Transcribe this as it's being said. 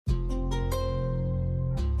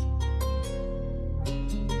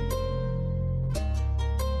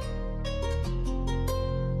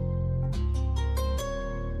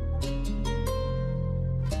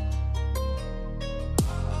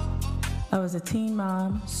I was a teen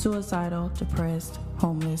mom, suicidal, depressed,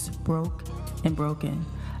 homeless, broke, and broken.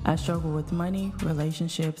 I struggled with money,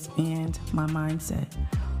 relationships, and my mindset.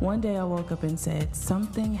 One day I woke up and said,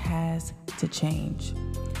 something has to change.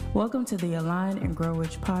 Welcome to the Align and Grow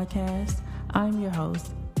Rich podcast. I'm your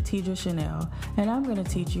host, Tidra Chanel, and I'm going to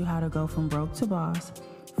teach you how to go from broke to boss,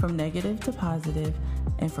 from negative to positive,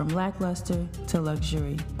 and from lackluster to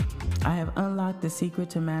luxury. I have unlocked the secret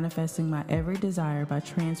to manifesting my every desire by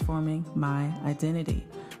transforming my identity.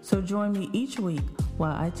 So join me each week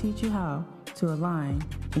while I teach you how to align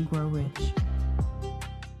and grow rich.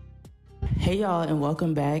 Hey y'all, and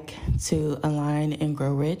welcome back to Align and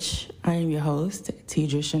Grow Rich. I am your host,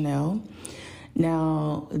 Tidra Chanel.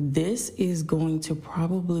 Now, this is going to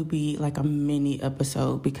probably be like a mini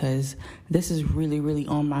episode because this is really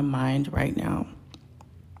on my mind right now.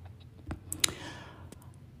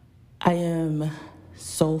 I am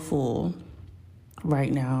so full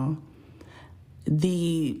right now.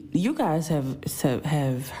 You guys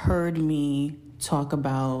have heard me talk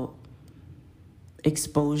about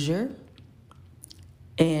exposure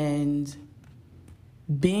and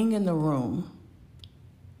being in the room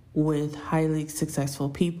with highly successful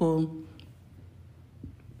people,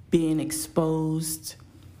 being exposed,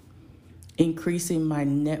 increasing my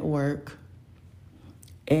network,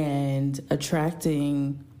 and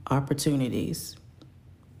attracting opportunities.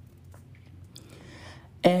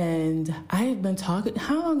 And I have been talking,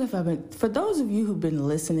 how long have I been, for those of you who've been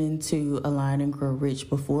listening to Align and Grow Rich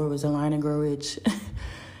before it was Align and Grow Rich,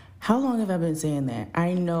 how long have I been saying that?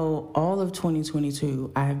 I know all of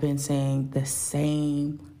 2022, I've been saying the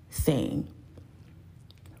same thing,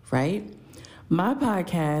 right? My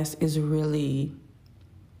podcast is really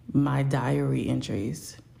my diary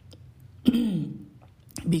entries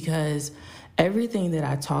because everything that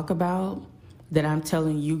I talk about, that I'm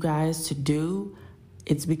telling you guys to do,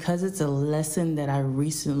 it's because it's a lesson that I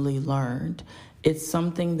recently learned. It's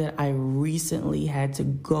something that I recently had to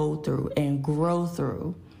go through and grow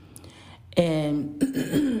through. And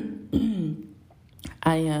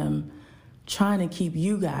I am trying to keep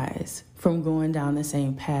you guys from going down the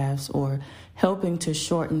same paths or helping to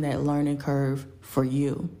shorten that learning curve for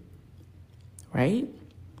you, right?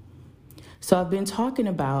 So I've been talking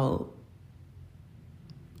about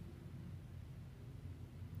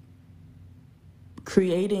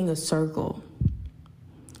creating a circle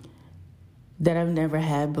that I've never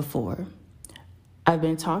had before. I've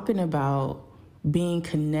been talking about being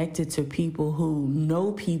connected to people who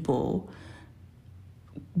know people,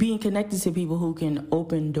 being connected to people who can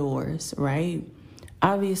open doors, right?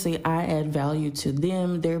 Obviously, I add value to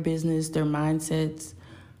them, their business, their mindsets,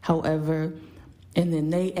 however, and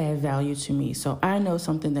then they add value to me. So I know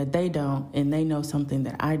something that they don't, and they know something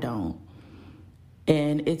that I don't.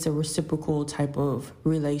 And it's a reciprocal type of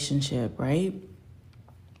relationship, right?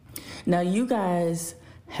 Now, you guys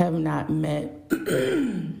have not met.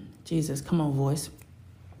 Jesus, come on, voice.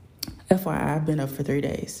 FYI, I've been up for 3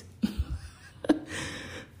 days.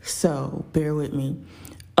 So bear with me.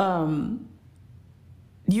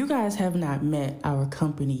 You guys have not met our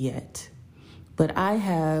company yet. But I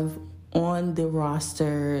have on the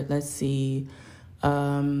roster, let's see,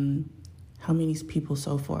 how many people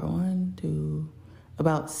so far?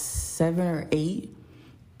 About 7 or 8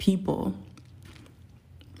 people,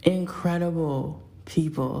 incredible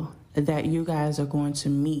people that you guys are going to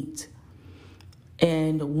meet.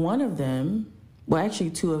 And one of them, well, actually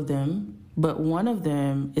 2 of them, but one of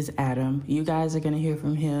them is Adam. You guys are going to hear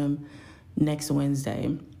from him next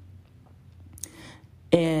Wednesday.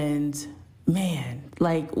 And man,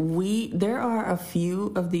 there are a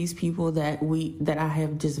few of these people that I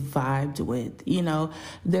have just vibed with. You know,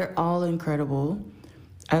 they're all incredible.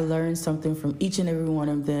 I learned something from each and every one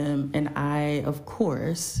of them. And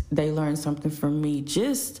they learned something from me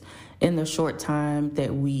just in the short time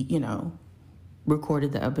that we,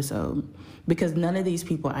 recorded the episode. Because none of these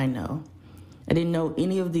people I know. I didn't know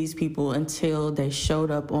any of these people until they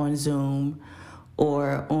showed up on Zoom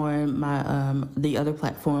or on my the other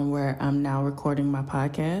platform where I'm now recording my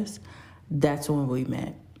podcast. That's when we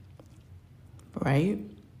met, right?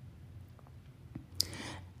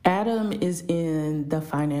 Adam is in the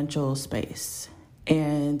financial space,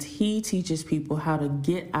 and he teaches people how to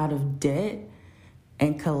get out of debt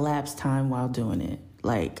and collapse time while doing it.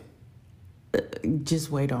 Just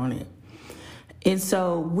wait on it. And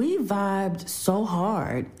so we vibed so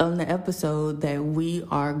hard on the episode that we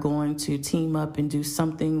are going to team up and do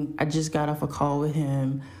something. I just got off a call with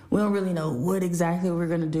him. We don't really know what exactly we're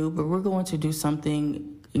going to do, but we're going to do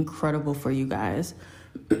something incredible for you guys.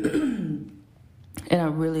 And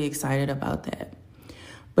I'm really excited about that.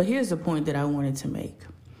 But here's the point that I wanted to make.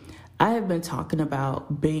 I have been talking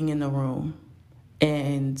about being in the room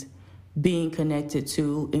and being connected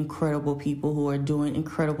to incredible people who are doing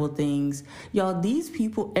incredible things. Y'all, these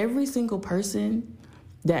people, every single person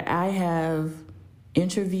that I have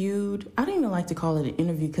interviewed, I don't even like to call it an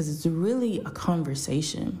interview because it's really a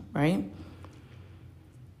conversation, right?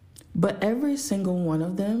 But every single one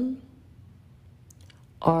of them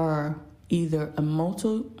are either a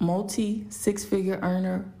multi six-figure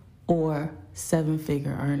earner or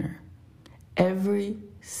seven-figure earner. Every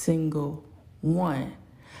single one.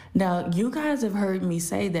 Now, you guys have heard me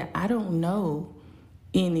say that I don't know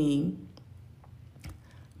any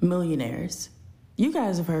millionaires. You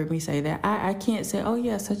guys have heard me say that. I can't say, oh,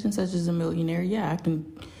 yeah, such and such is a millionaire. Yeah, I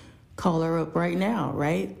can call her up right now,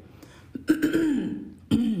 right?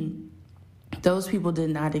 Those people did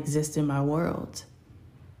not exist in my world,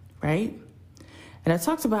 right? And I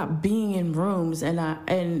talked about being in rooms, and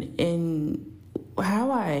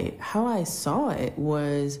how I saw it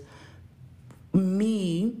was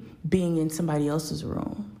me being in somebody else's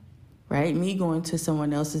room, right? Me going to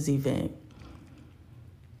someone else's event.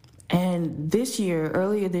 And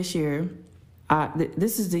earlier this year,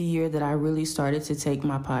 this is the year that I really started to take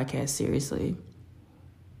my podcast seriously.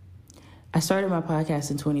 I started my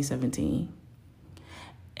podcast in 2017.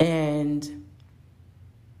 And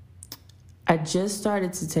I just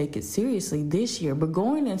started to take it seriously this year. But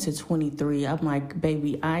going into 23, I'm like,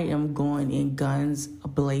 baby, I am going in guns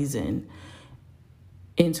blazing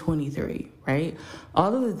in 23, right?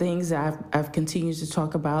 All of the things that I've continued to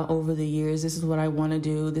talk about over the years, this is what I want to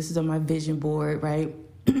do. This is on my vision board, right?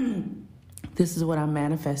 This is what I'm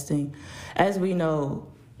manifesting. As we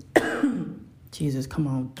know, Jesus, come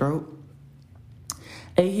on, throat.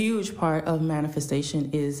 A huge part of manifestation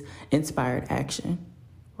is inspired action,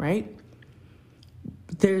 right?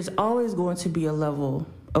 There's always going to be a level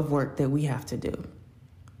of work that we have to do.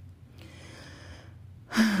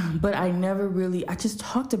 But I just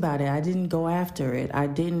talked about it. I didn't go after it.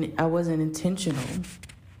 I wasn't intentional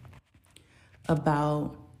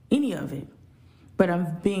about any of it. But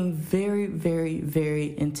I'm being very, very,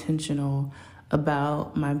 very intentional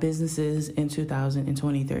about my businesses in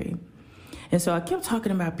 2023. And so I kept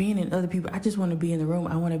talking about being in other people. I just want to be in the room.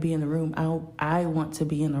 I want to be in the room. I want to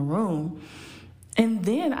be in the room. And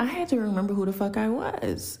then I had to remember who the fuck I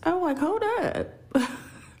was. I was like, hold up.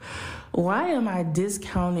 Why am I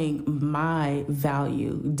discounting my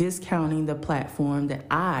value, discounting the platform that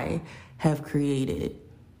I have created?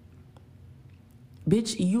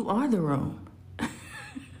 Bitch, you are the room.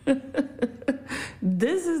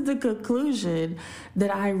 This is the conclusion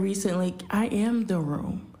that I am the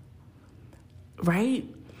room.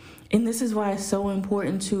 Right? And this is why it's so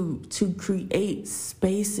important to create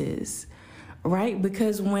spaces, right?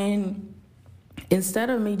 Because instead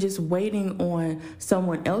of me just waiting on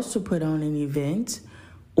someone else to put on an event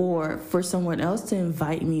or for someone else to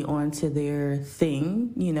invite me onto their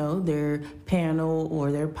thing, their panel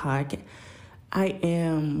or their podcast, I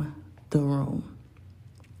am the room.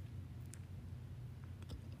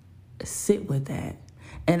 Sit with that.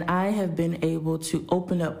 And I have been able to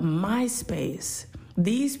open up my space.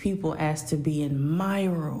 These people asked to be in my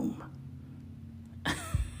room.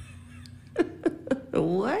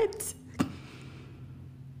 What?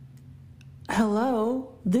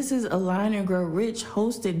 Hello? This is Align and Grow Rich,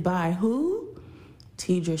 hosted by who?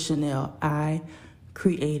 Tidra Chanel. I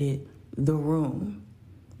created the room,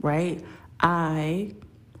 right? I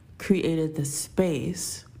created the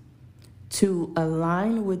space to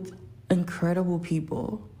align with incredible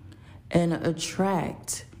people and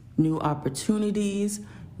attract new opportunities,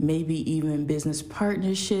 maybe even business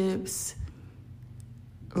partnerships.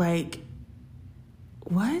 Like,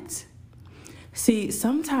 what? See,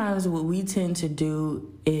 sometimes what we tend to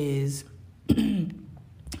do is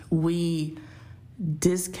we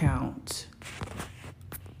discount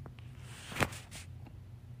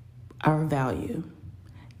our value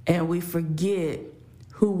and we forget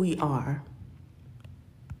who we are.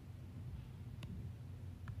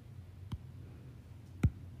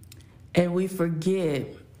 And we forget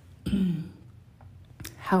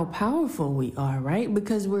how powerful we are, right?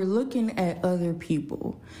 Because we're looking at other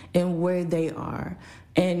people and where they are.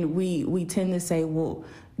 And we tend to say, well,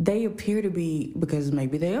 they appear to be, because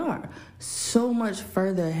maybe they are, so much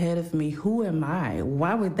further ahead of me. Who am I?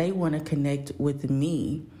 Why would they want to connect with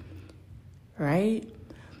me? Right?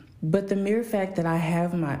 But the mere fact that I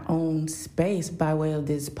have my own space by way of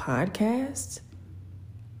this podcast,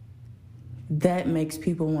 that makes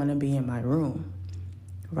people want to be in my room,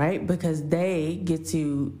 right? Because they get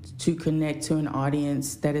to connect to an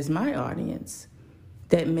audience that is my audience,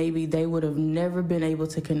 that maybe they would have never been able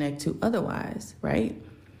to connect to otherwise, right?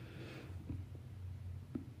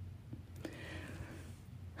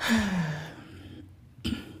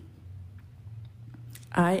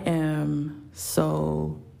 I am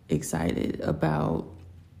so excited about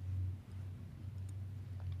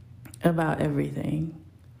everything,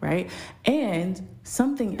 right? And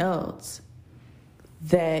something else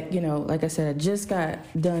that, like I said, I just got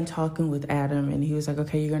done talking with Adam, and he was like,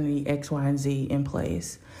 okay, you're going to need X, Y, and Z in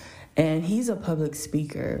place. And he's a public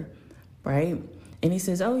speaker, right? And he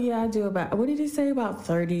says, oh, yeah, I do about, what did he say, about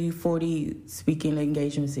 30, 40 speaking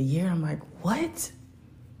engagements a year? I'm like, what?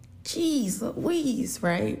 Jeez Louise,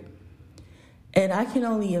 right? And I can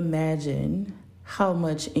only imagine how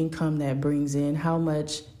much income that brings in, how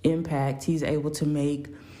much impact he's able to make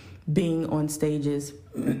being on stages,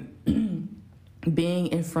 being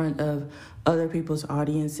in front of other people's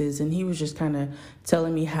audiences. And he was just kind of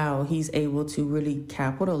telling me how he's able to really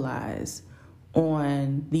capitalize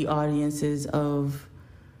on the audiences of,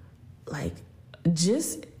 like,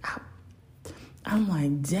 just, I'm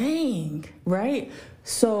like, dang, right?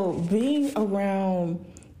 So being around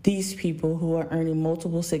these people who are earning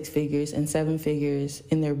multiple 6 figures and 7 figures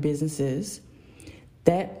in their businesses,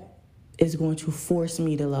 that is going to force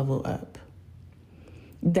me to level up.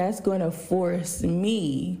 That's going to force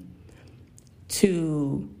me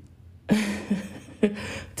to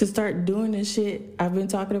to start doing the shit I've been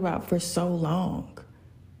talking about for so long,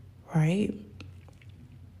 right?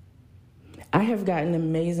 I have gotten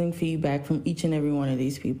amazing feedback from each and every one of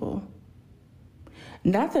these people.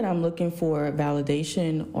 Not that I'm looking for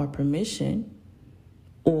validation or permission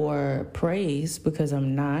or praise, because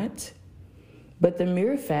I'm not, but the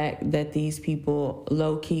mere fact that these people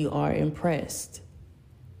low-key are impressed.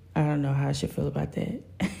 I don't know how I should feel about that.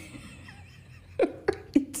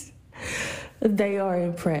 Right? They are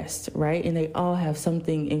impressed, right? And they all have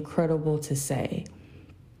something incredible to say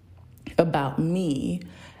about me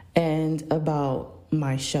and about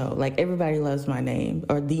my show. Like, everybody loves my name,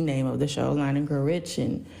 or the name of the show, Line and Grow Rich.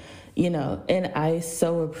 And, and I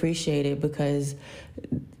so appreciate it, because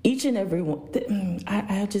each and every one,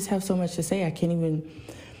 I just have so much to say. I can't even,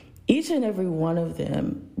 each and every one of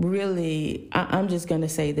them really, I'm just going to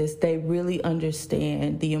say this, they really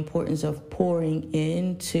understand the importance of pouring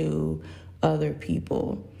into other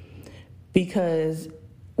people. Because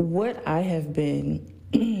what I have been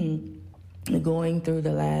going through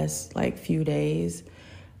the last few days,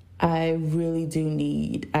 I really do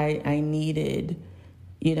need, I needed,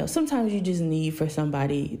 sometimes you just need for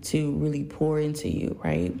somebody to really pour into you,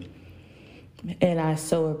 right? And I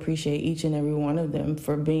so appreciate each and every one of them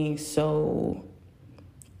for being so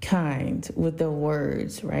kind with their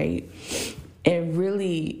words, right? And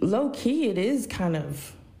really, low key, it is kind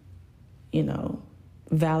of,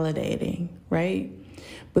 validating, right?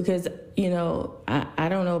 Because, I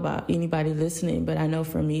don't know about anybody listening, but I know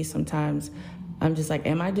for me, sometimes I'm just like,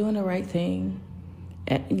 am I doing the right thing?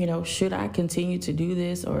 Should I continue to do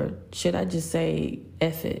this, or should I just say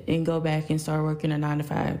F it and go back and start working a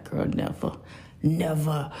 9-to-5? Girl,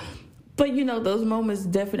 never. But, those moments,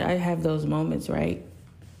 definitely I have those moments, right?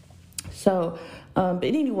 So, but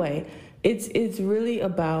anyway, it's really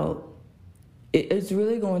about, it's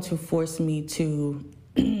really going to force me to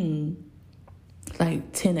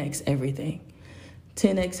 10x everything.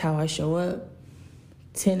 10x how I show up.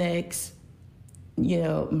 10x,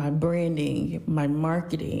 my branding, my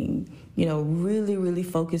marketing, really, really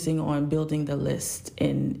focusing on building the list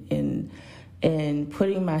and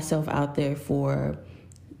putting myself out there for,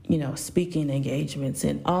 speaking engagements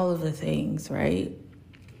and all of the things, right?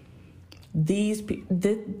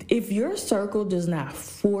 If your circle does not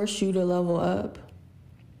force you to level up,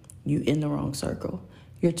 you're in the wrong circle.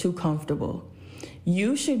 You're too comfortable.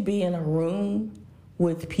 You should be in a room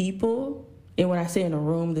with people. And when I say in a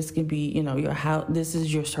room, this could be, your house. This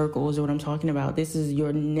is your circle is what I'm talking about. This is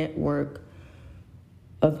your network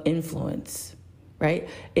of influence, right?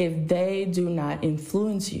 If they do not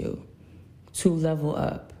influence you to level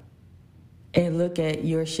up and look at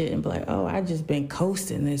your shit and be like, oh, I just been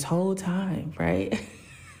coasting this whole time, right?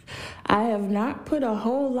 I have not put a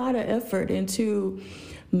whole lot of effort into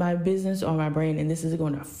my business or my brand, and this is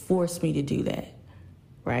going to force me to do that,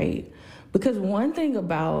 right? Because one thing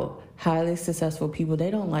about highly successful people,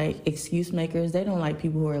 they don't like excuse makers. They don't like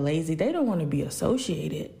people who are lazy. They don't want to be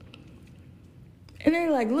associated. And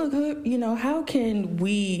they're like, look, how can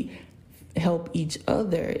we help each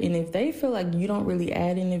other? And if they feel like you don't really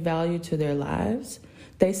add any value to their lives,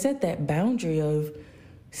 they set that boundary of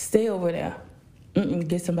stay over there.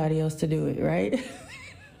 Get somebody else to do it, right?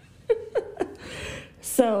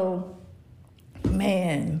 So,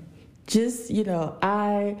 man, just,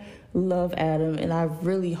 I love Adam, and I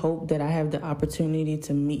really hope that I have the opportunity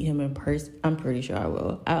to meet him in person. I'm pretty sure I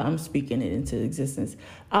will. I'm speaking it into existence.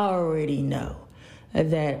 I already know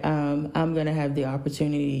that I'm going to have the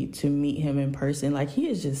opportunity to meet him in person. Like, he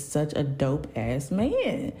is just such a dope-ass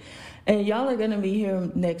man. And y'all are going to be here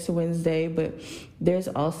next Wednesday, but there's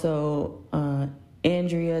also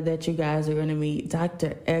Andrea that you guys are going to meet,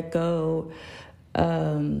 Dr. Echo,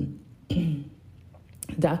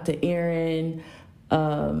 Dr. Aaron.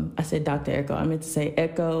 I said Dr. Echo. I meant to say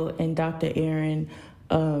Echo and Dr. Aaron.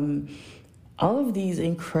 All of these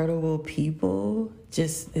incredible people,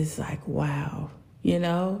 just, it's like, wow, you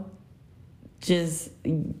know? Just,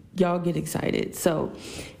 y'all get excited. So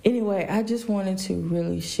anyway, I just wanted to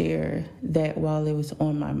really share that while it was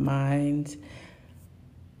on my mind.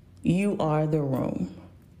 You are the room.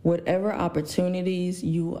 Whatever opportunities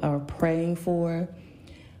you are praying for,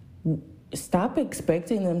 stop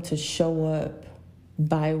expecting them to show up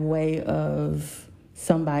by way of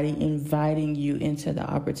somebody inviting you into the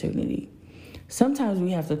opportunity. Sometimes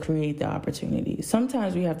we have to create the opportunity.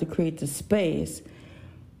 Sometimes we have to create the space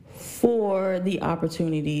for the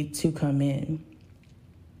opportunity to come in.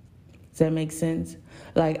 Does that make sense?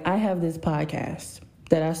 Like, I have this podcast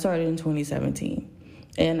that I started in 2017,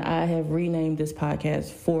 and I have renamed this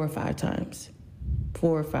podcast 4 or 5 times.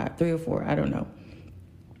 4 or 5, 3 or 4, I don't know.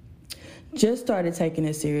 Just started taking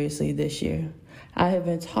it seriously this year. I have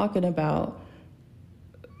been talking about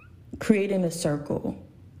creating a circle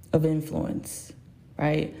of influence,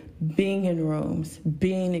 right? Being in rooms,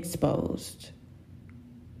 being exposed.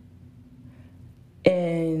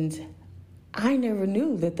 And I never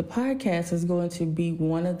knew that the podcast is going to be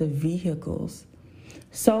one of the vehicles.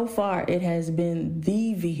 So far, it has been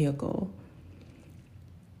the vehicle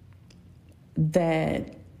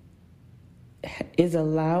that is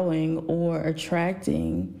allowing or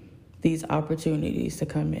attracting these opportunities to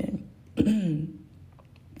come in.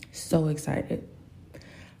 So excited.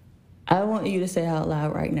 I want you to say out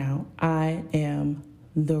loud right now, I am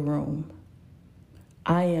the room.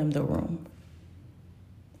 I am the room.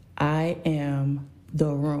 I am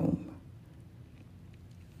the room.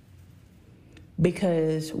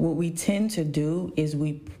 Because what we tend to do is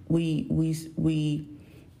we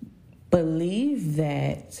believe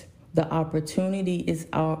that the opportunity is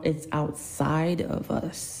it's outside of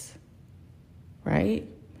us, right?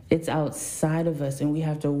 It's outside of us, and we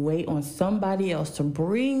have to wait on somebody else to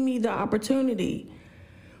bring me the opportunity.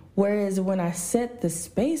 Whereas when I set the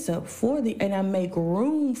space up and I make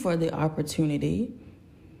room for the opportunity,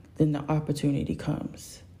 then the opportunity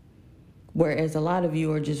comes. Whereas a lot of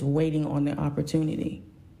you are just waiting on the opportunity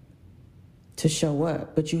to show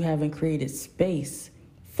up, but you haven't created space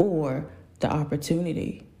for the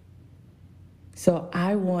opportunity. So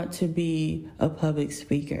I want to be a public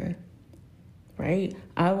speaker, right?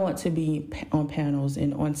 I want to be on panels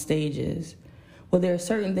and on stages. Well, there are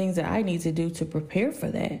certain things that I need to do to prepare for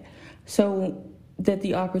that, so that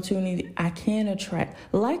the opportunity I can attract,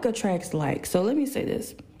 like attracts like. So let me say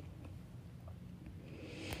this.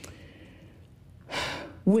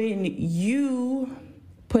 When you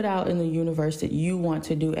put out in the universe that you want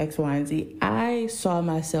to do X, Y, and Z, I saw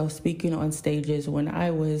myself speaking on stages when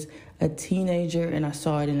I was a teenager, and I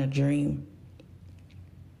saw it in a dream.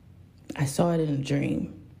 I saw it in a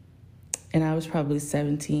dream. And I was probably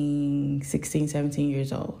 16, 17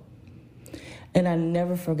 years old. And I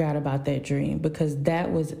never forgot about that dream, because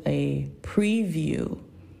that was a preview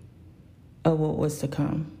of what was to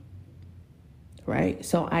come, right?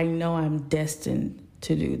 So I know I'm destined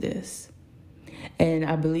to do this. And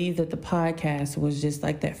I believe that the podcast was just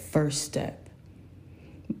like that first step.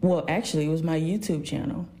 Well, actually, it was my YouTube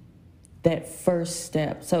channel, that first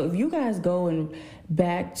step. So if you guys go and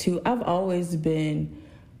back to, I've always been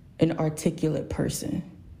an articulate person,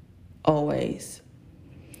 always.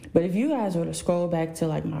 But if you guys were to scroll back to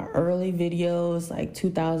like my early videos, like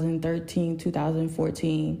 2013,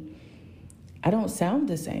 2014, I don't sound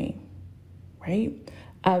the same, right?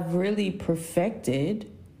 I've really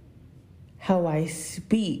perfected how I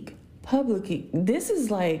speak publicly. This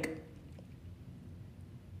is like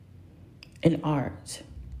an art.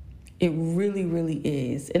 It really, really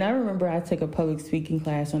is. And I remember I took a public speaking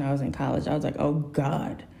class when I was in college. I was like, oh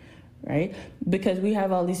God, right? Because we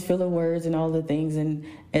have all these filler words and all the things, and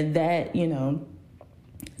that, you know,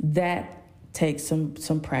 that takes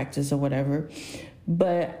some practice or whatever.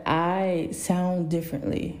 But I sound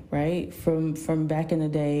differently, right? From back in the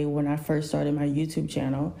day when I first started my YouTube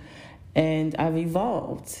channel, and I've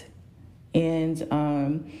evolved. And,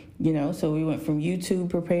 you know, so we went from YouTube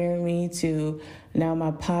preparing me to now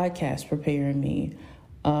my podcast preparing me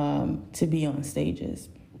to be on stages.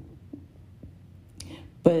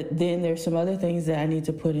 But then there's some other things that I need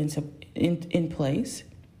to put in place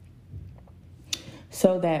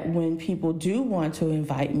so that when people do want to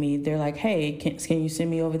invite me, they're like, hey, can you send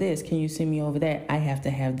me over this? Can you send me over that? I have to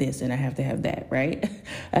have this and I have to have that, right?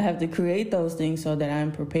 I have to create those things so that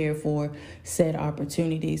I'm prepared for said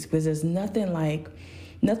opportunities, because there's nothing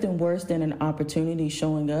worse than an opportunity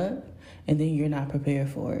showing up and then you're not prepared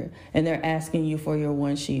for it. And they're asking you for your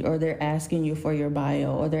one sheet, or they're asking you for your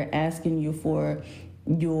bio, or they're asking you for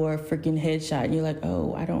your freaking headshot. And you're like,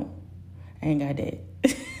 oh, I ain't got that.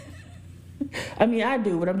 I mean, I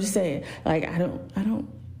do, but I'm just saying, like, I don't,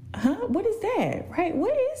 what is that, right?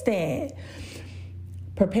 What is that?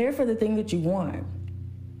 Prepare for the thing that you want.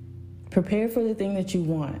 Prepare for the thing that you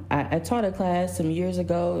want. I taught a class some years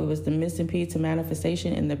ago. It was the missing P to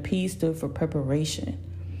manifestation, and the P stood for preparation.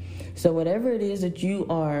 So whatever it is that you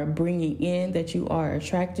are bringing in, that you are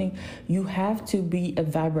attracting, you have to be a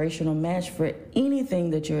vibrational match for anything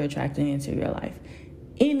that you're attracting into your life.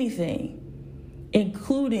 Anything.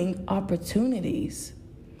 Including opportunities.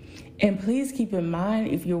 And please keep in mind,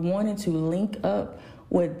 if you're wanting to link up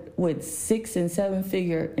with 6- and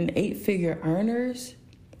 7-figure and 8-figure earners,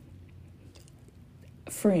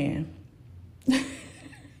 friend,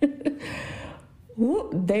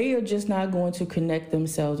 they are just not going to connect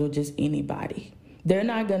themselves with just anybody. They're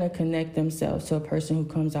not going to connect themselves to a person who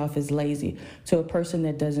comes off as lazy, to a person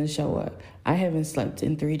that doesn't show up. I haven't slept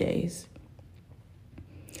in 3 days.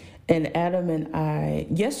 And Adam and I,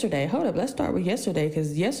 let's start with yesterday,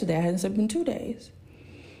 because yesterday I hadn't slept in 2 days.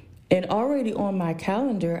 And already on my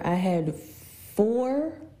calendar, I had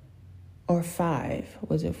 4 or 5.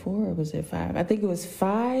 Was it 4 or was it 5? I think it was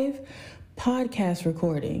 5 podcast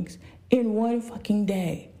recordings in one fucking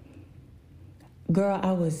day. Girl,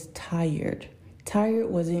 I was tired. Tired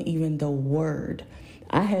wasn't even the word.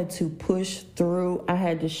 I had to push through. I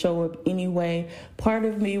had to show up anyway. Part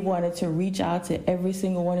of me wanted to reach out to every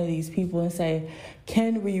single one of these people and say,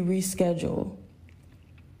 can we reschedule?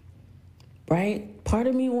 Right? Part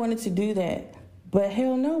of me wanted to do that. But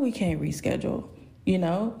hell no, we can't reschedule. You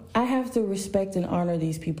know, I have to respect and honor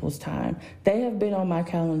these people's time. They have been on my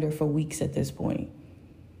calendar for weeks at this point.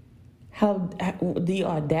 How the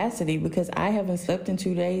audacity, because I haven't slept in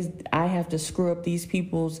 2 days, I have to screw up these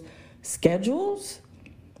people's schedules.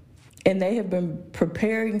 And they have been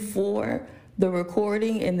preparing for the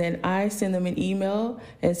recording, and then I send them an email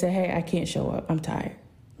and say, hey, I can't show up. I'm tired.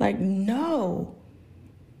 Like, no.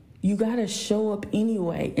 You got to show up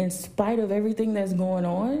anyway. In spite of everything that's going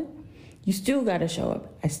on, you still got to show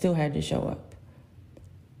up. I still had to show up.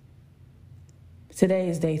 Today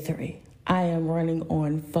is day 3. I am running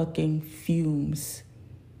on fucking fumes.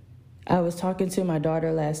 I was talking to my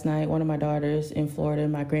daughter last night, one of my daughters in Florida,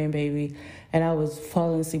 my grandbaby, and I was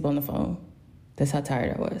falling asleep on the phone. That's how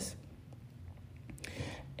tired I was.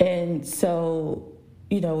 And so,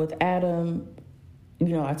 with Adam,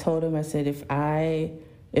 I told him, I said, if I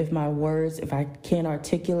can't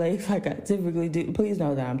articulate like I typically do, please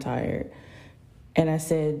know that I'm tired. And I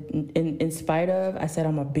said, in spite of, I said,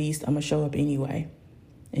 I'm a beast. I'm going to show up anyway.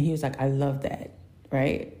 And he was like, I love that,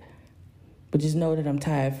 right? But just know that I'm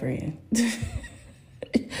tired, friend.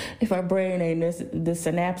 If our brain ain't, the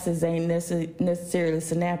synapses ain't necessarily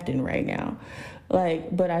synapting right now.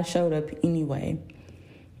 But I showed up anyway.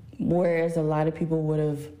 Whereas a lot of people would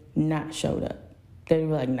have not showed up. They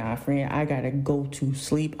were like, nah, friend, I gotta go to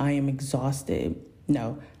sleep. I am exhausted.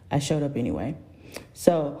 No, I showed up anyway.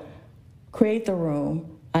 So create the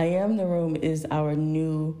room. I am the room is our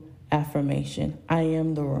new affirmation. I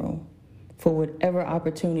am the room for whatever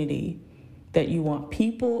opportunity that you want.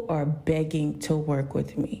 People are begging to work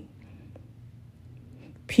with me.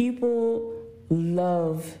 People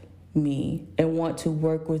love me and want to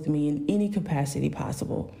work with me in any capacity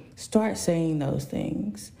possible. Start saying those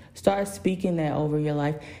things. Start speaking that over your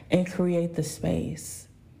life and create the space.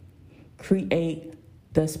 Create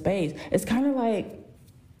the space. It's kind of like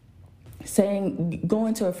saying, go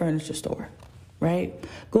into a furniture store, right?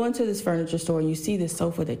 Go into this furniture store and you see this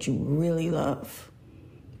sofa that you really love,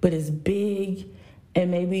 but it's big, and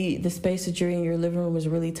maybe the space that you're in your living room is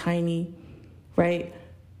really tiny, right?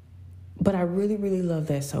 But I really, really love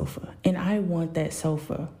that sofa, and I want that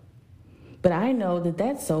sofa. But I know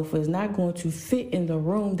that sofa is not going to fit in the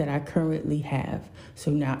room that I currently have. So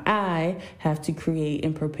now I have to create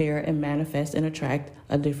and prepare and manifest and attract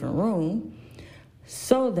a different room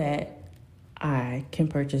so that I can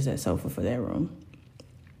purchase that sofa for that room.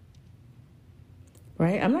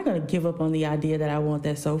 Right? I'm not going to give up on the idea that I want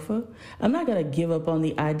that sofa. I'm not going to give up on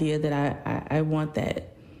the idea that I want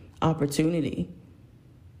that opportunity.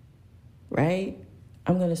 Right?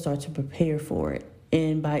 I'm going to start to prepare for it.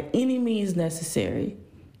 And by any means necessary,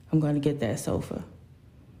 I'm going to get that sofa.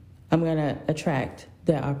 I'm going to attract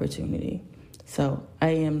that opportunity. So I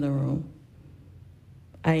am the room.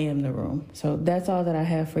 I am the room. So that's all that I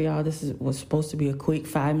have for y'all. Was supposed to be a quick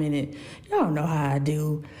 5-minute. Y'all know how I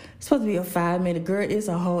do. It's supposed to be a 5-minute. Girl, it's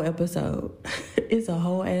a whole episode. It's a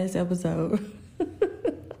whole ass episode.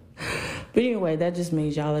 But anyway, that just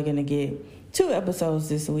means y'all are going to get 2 episodes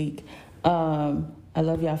this week. I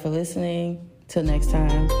love y'all for listening. Till next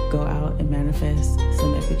time, go out and manifest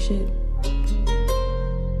some epic shit.